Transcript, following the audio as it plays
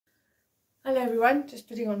Hello everyone, just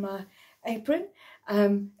putting on my apron.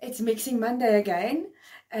 It's Mixing Monday again,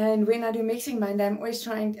 and when I do Mixing Monday, I'm always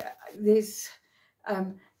trying, there's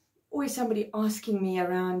always somebody asking me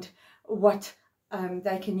around what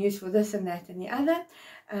they can use for this and that and the other,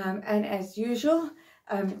 and as usual,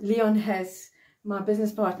 Leon has, my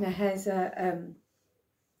business partner, has a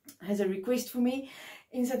request for me.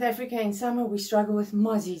 In South Africa in summer we struggle with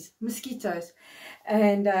mozzies, mosquitoes,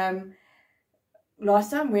 and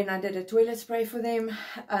last time when I did a toilet spray for them,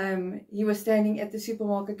 he was standing at the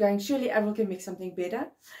supermarket going, surely Avril can make something better.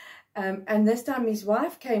 And this time his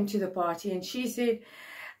wife came to the party and she said,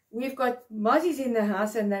 we've got mozzies in the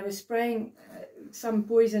house, and they were spraying some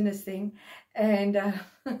poisonous thing. And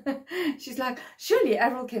she's like, surely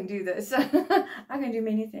Avril can do this. I can do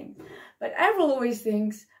many things. But Avril always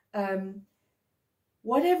thinks,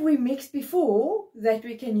 what have we mixed before that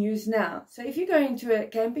we can use now? So if you go into a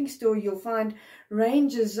camping store, you'll find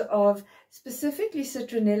ranges of specifically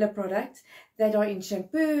citronella products that are in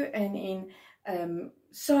shampoo and in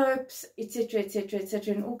soaps, etc., etc.,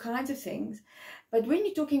 etc., and all kinds of things. But when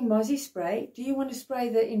you're talking mozzie spray, do you want to spray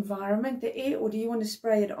the environment, the air, or do you want to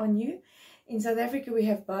spray it on you? In South Africa, we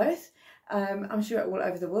have both. I'm sure all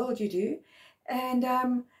over the world you do.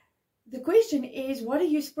 And the question is, what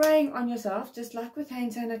are you spraying on yourself, just like with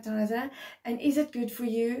hand sanitizer, and is it good for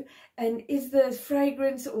you? And is the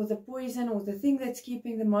fragrance or the poison or the thing that's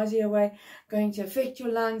keeping the mozzie away going to affect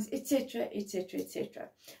your lungs, etc., etc., etc.?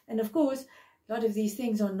 And of course, a lot of these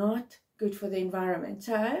things are not good for the environment.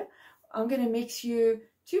 So I'm going to mix you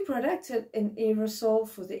two products, an aerosol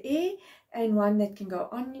for the air and one that can go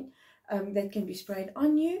on, that can be sprayed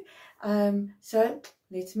on you. So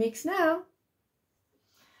let's mix now.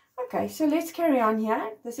 Okay, so let's carry on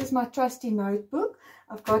here. This is my trusty notebook.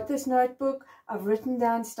 I've got this notebook. I've written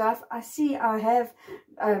down stuff. I see I have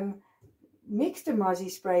mixed a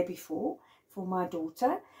mozzie spray before for my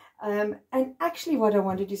daughter. And actually what I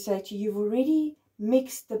wanted to say to you, you've already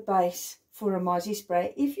mixed the base for a mozzie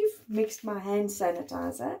spray. If you've mixed my hand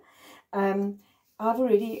sanitizer,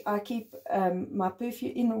 I keep my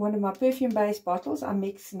perfume in one of my perfume-based bottles. I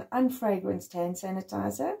mix an unfragranced hand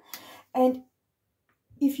sanitizer, and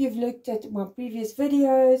if you've looked at my previous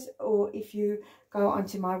videos, or if you go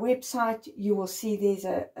onto my website, you will see there's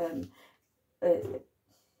a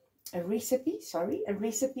recipe,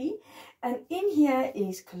 and in here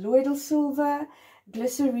is colloidal silver,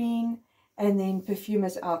 glycerine, and then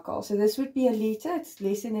perfumer's alcohol. So this would be a liter. It's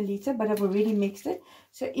less than a liter, but I've already mixed it.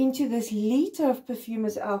 So into this liter of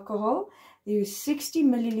perfumer's alcohol, there's 60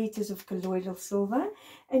 milliliters of colloidal silver,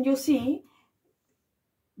 and you'll see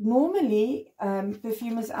normally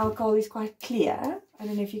perfumer's alcohol is quite clear. I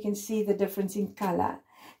don't know if you can see the difference in color.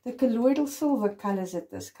 The colloidal silver colors it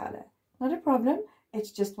this color. Not a problem. It's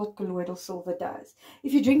just what colloidal silver does.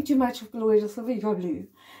 If you drink too much of colloidal silver, you go blue.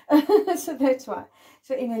 So that's why.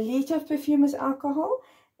 So in a liter of perfumer's alcohol,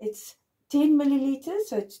 it's 10 milliliters,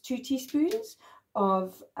 so it's 2 teaspoons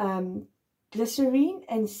of glycerine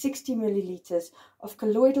and 60 milliliters of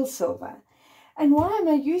colloidal silver. And why am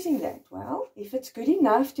I using that? Well, if it's good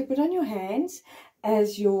enough to put on your hands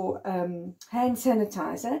as your hand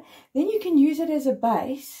sanitizer, then you can use it as a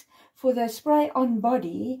base for the spray on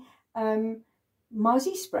body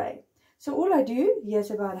mozzie spray. So all I do, here's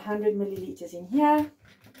about 100 milliliters in here.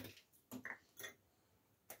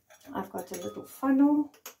 I've got a little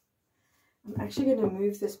funnel. I'm actually going to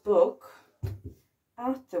move this book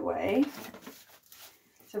out the way.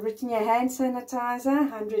 So written your hand sanitizer,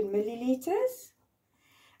 100 milliliters.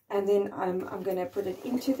 And then I'm going to put it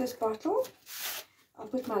into this bottle. I'll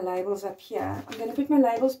put my labels up here. I'm going to put my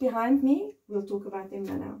labels behind me. We'll talk about them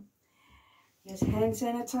now. Here's hand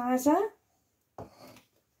sanitizer.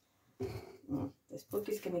 This book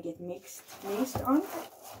is going to get mixed on.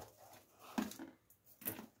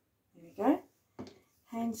 There we go.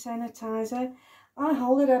 Hand sanitizer. I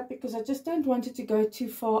hold it up because I just don't want it to go too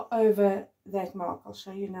far over that mark. I'll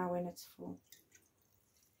show you now when it's full.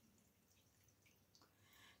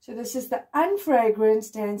 So this is the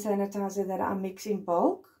unfragranced hand sanitizer that I mix in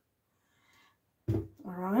bulk. All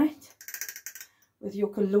right. With your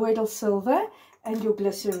colloidal silver and your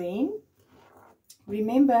glycerine.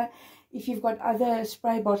 Remember, if you've got other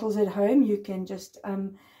spray bottles at home, you can just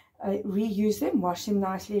reuse them, wash them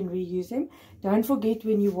nicely and reuse them. Don't forget,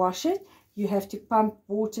 when you wash it, you have to pump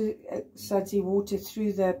water, sudsy water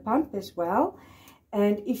through the pump as well.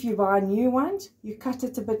 And if you buy new ones, you cut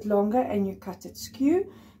it a bit longer and you cut it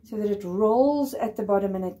skew so that it rolls at the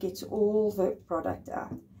bottom and it gets all the product out.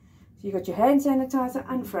 So you got your hand sanitizer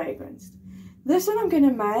unfragranced. This one I'm going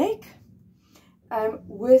to make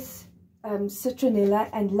with citronella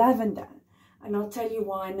and lavender. And I'll tell you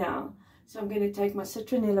why now. So I'm going to take my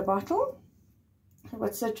citronella bottle. I've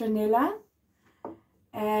got citronella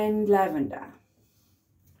and lavender.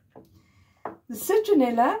 The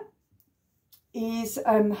citronella is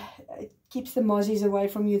it keeps the mozzies away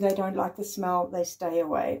from you. They don't like the smell, they stay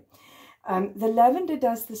away. The lavender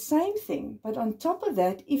does the same thing, but on top of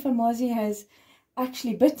that, if a mozzie has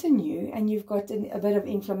actually bitten you and you've got a bit of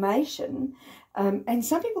inflammation, and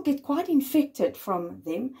some people get quite infected from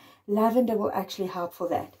them, lavender will actually help for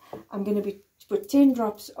that. I'm going to put 10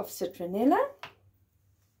 drops of citronella.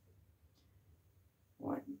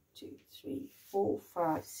 1, 2, 3, 4,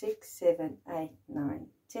 5, 6, 7, 8, 9,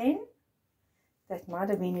 10. That might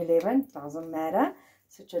have been 11, doesn't matter.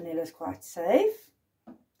 Citronella is quite safe.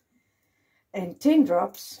 And 10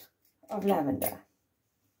 drops of lavender.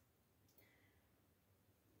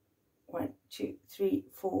 1, 2, 3,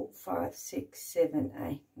 4, 5, 6, 7,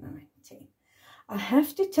 8, 9, 10. I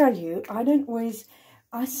have to tell you, I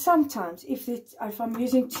sometimes, if I'm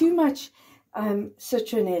using too much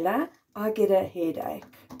citronella, I get a headache.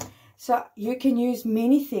 So you can use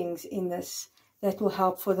many things in this that will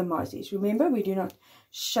help for the mozzies. Remember, we do not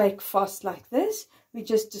shake fast like this. We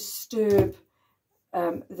just disturb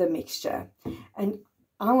the mixture. And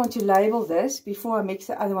I want to label this before I mix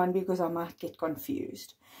the other one because I might get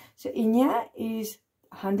confused. So in here is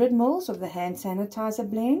 100 ml of the hand sanitizer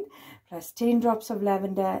blend plus 10 drops of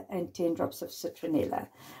lavender and 10 drops of citronella.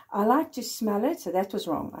 I like to smell it, so that was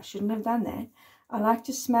wrong. I shouldn't have done that. I like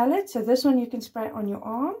to smell it, so this one you can spray on your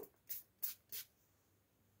arm.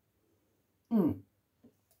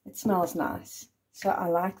 It smells nice. So I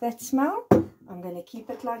like that smell. I'm going to keep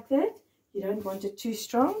it like that. You don't want it too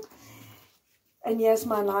strong. And here's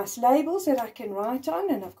my nice labels that I can write on,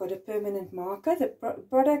 and I've got a permanent marker. The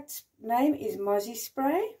product name is Mozzie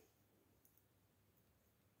Spray.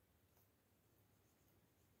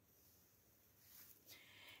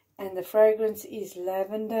 And the fragrance is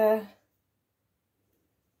lavender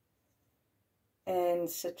and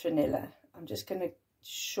citronella. I'm just going to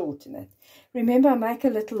shorten it. Remember, I make a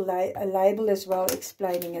little a label as well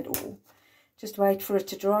explaining it all. Just wait for it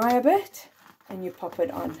to dry a bit and you pop it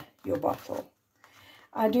on your bottle.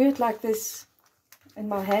 I do it like this, and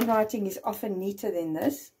my handwriting is often neater than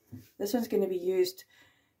this. This one's going to be used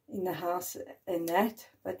in the house and that,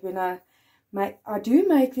 but when I do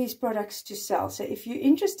make these products to sell, so if you're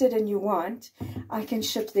interested and you want, I can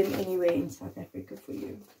ship them anywhere in South Africa for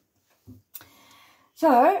you.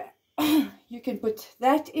 So you can put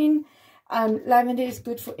that in. Lavender is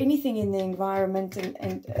good for anything in the environment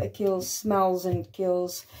and kills smells and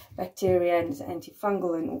kills bacteria and is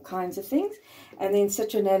antifungal and all kinds of things. And then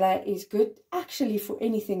citronella is good actually for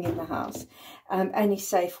anything in the house, and is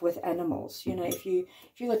safe with animals. You know, if you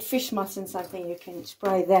got fish moths and something, you can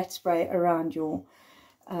spray that spray around your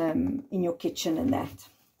in your kitchen and that.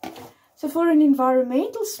 So for an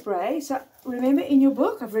environmental spray, so remember in your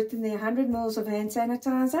book I've written there 100 ml of hand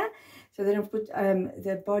sanitizer. So then I've put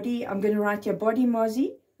the body, I'm going to write here body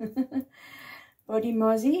mozzie, body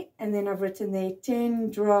mozzie, and then I've written there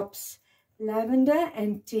 10 drops lavender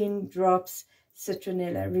and 10 drops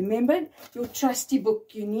citronella. Remember your trusty book.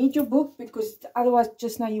 You need your book because otherwise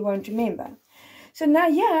just now you won't remember. So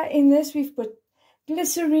now here in this we've put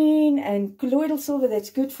glycerine and colloidal silver. That's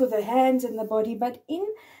good for the hands and the body, but in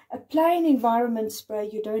a plain environment spray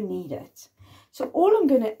you don't need it. So all I'm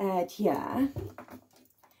going to add here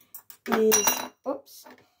is, all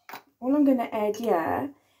I'm going to add here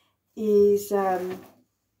is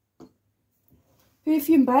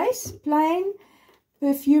perfume base, plain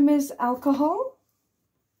perfumer's alcohol.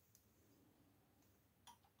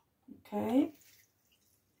 Okay,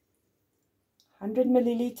 100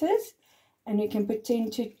 milliliters, and you can put 10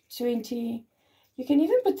 to 20, you can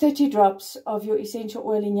even put 30 drops of your essential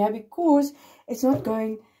oil in here because it's not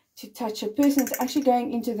going to touch a person, it's actually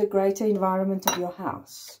going into the greater environment of your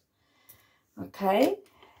house. Okay,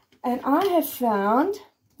 and I have found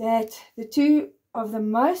that the two of the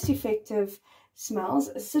most effective smells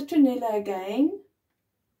are citronella again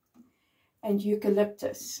and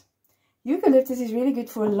eucalyptus. Eucalyptus is really good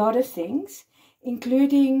for a lot of things,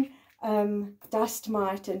 including dust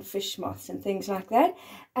mite and fish moths and things like that,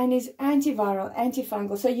 and is antiviral,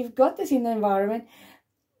 antifungal. So you've got this in the environment.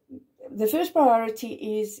 The first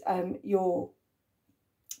priority is your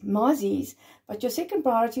mozzies, but your second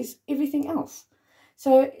priority is everything else.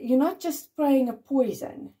 So you're not just spraying a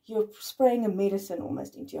poison, you're spraying a medicine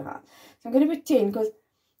almost into your house. So I'm going to put 10 because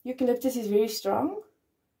eucalyptus is very strong.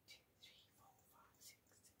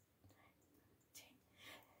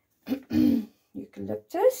 10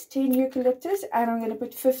 eucalyptus, 10 eucalyptus, and I'm going to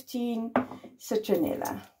put 15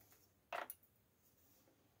 citronella.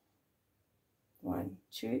 1,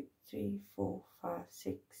 2, 3, 4, 5,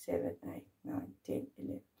 6, 7, 8, 9, 10,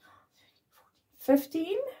 11,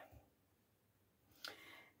 15.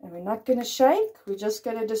 And we're not going to shake, we're just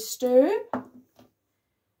going to disturb.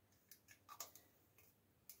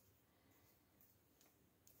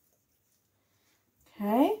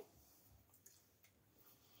 Okay.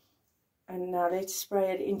 And now let's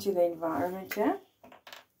spray it into the environment here.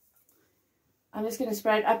 I'm just going to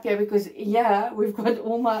spray it up here because, yeah, we've got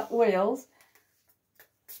all my oils.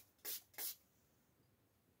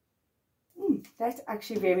 That's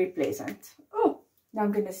actually very pleasant. Oh, now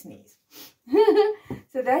I'm going to sneeze.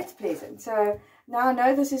 So that's pleasant. So now I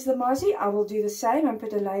know this is the Mozzie. I will do the same and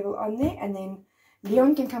put a label on there. And then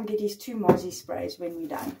Leon can come get his 2 Mozzie sprays when we're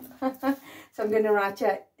done. So I'm going to write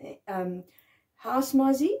here, House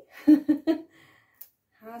Mozzie.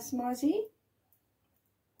 House Mozzie.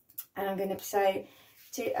 And I'm going to say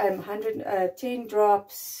 10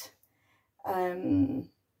 drops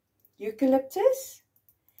eucalyptus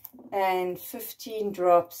and 15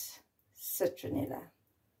 drops citronella.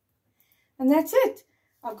 And that's it.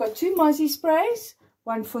 I've got 2 Mozzie sprays,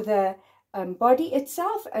 one for the body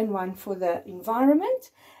itself and one for the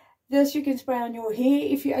environment. This you can spray on your hair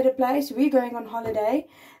if you're at a place. We're going on holiday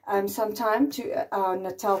sometime to our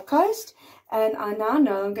Natal coast. And I now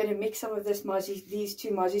know I'm going to mix some of this Mozzie, these 2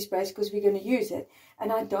 Mozzie sprays because we're going to use it.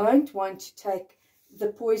 And I don't want to take the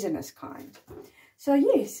poisonous kind. So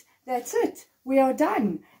yes, that's it. We are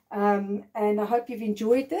done. And I hope you've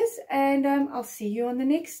enjoyed this. And I'll see you on the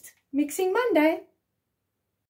next Mixing Monday.